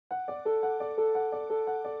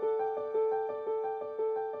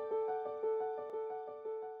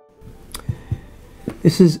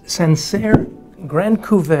This is Sancerre Grand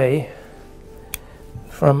Cuvee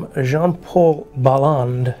from Jean-Paul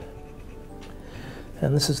Balland,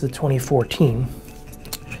 and this is the 2014.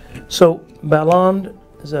 So Balland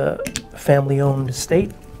is a family-owned estate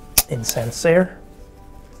in Sancerre,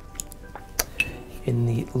 in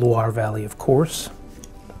the Loire Valley, of course,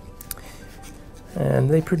 and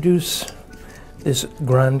they produce this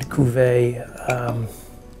Grand Cuvee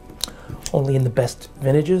only in the best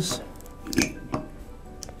vintages.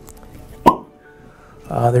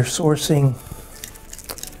 They're sourcing,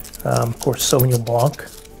 of course, Sauvignon Blanc,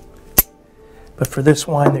 but for this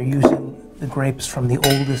wine they're using the grapes from the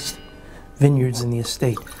oldest vineyards in the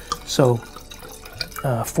estate, so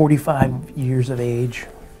 45 years of age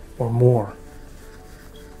or more.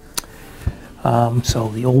 So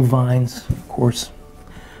the old vines, of course,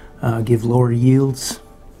 give lower yields.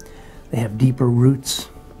 They have deeper roots.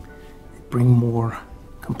 They bring more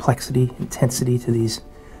complexity, intensity to these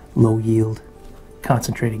low yield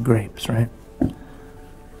concentrated grapes, right?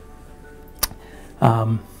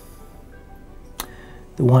 The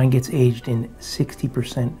wine gets aged in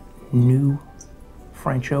 60% new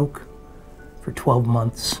French oak for 12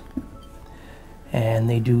 months, and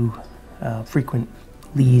they do frequent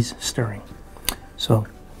lees stirring. So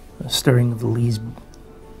the stirring of the lees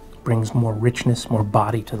brings more richness, more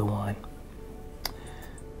body to the wine,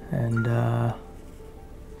 and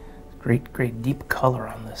great deep color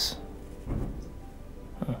on this.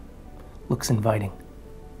 Looks inviting.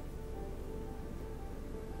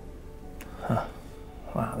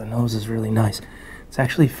 Wow, the nose is really nice. It's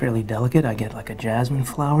actually fairly delicate. I get like a jasmine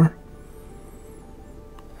flower,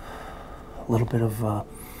 a little bit of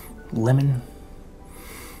lemon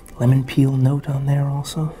peel note on there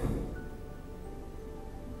also.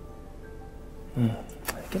 I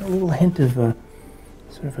get a little hint of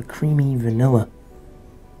sort of a creamy vanilla.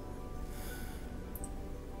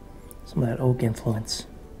 Some of that oak influence.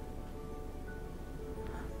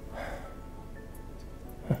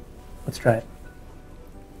 Let's try it.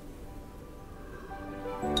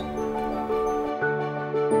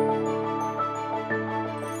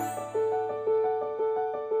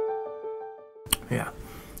 Yeah,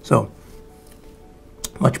 so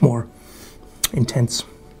much more intense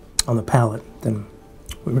on the palate than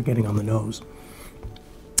we were getting on the nose,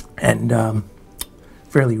 and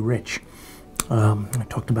fairly rich. I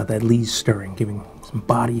talked about that lees stirring, giving some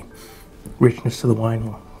body, richness to the wine.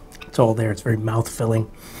 Well, it's all there. It's very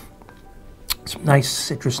mouth-filling. Some nice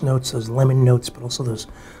citrus notes, those lemon notes, but also those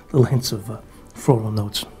little hints of floral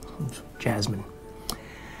notes, jasmine.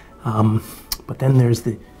 But then there's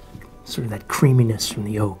the sort of that creaminess from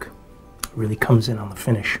the oak. It really comes in on the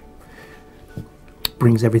finish.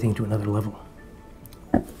 Brings everything to another level.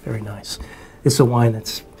 Very nice. It's a wine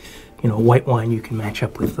that's, you know, white wine you can match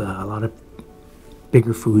up with a lot of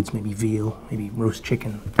bigger foods, maybe veal, maybe roast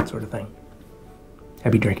chicken, that sort of thing.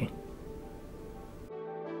 Happy drinking.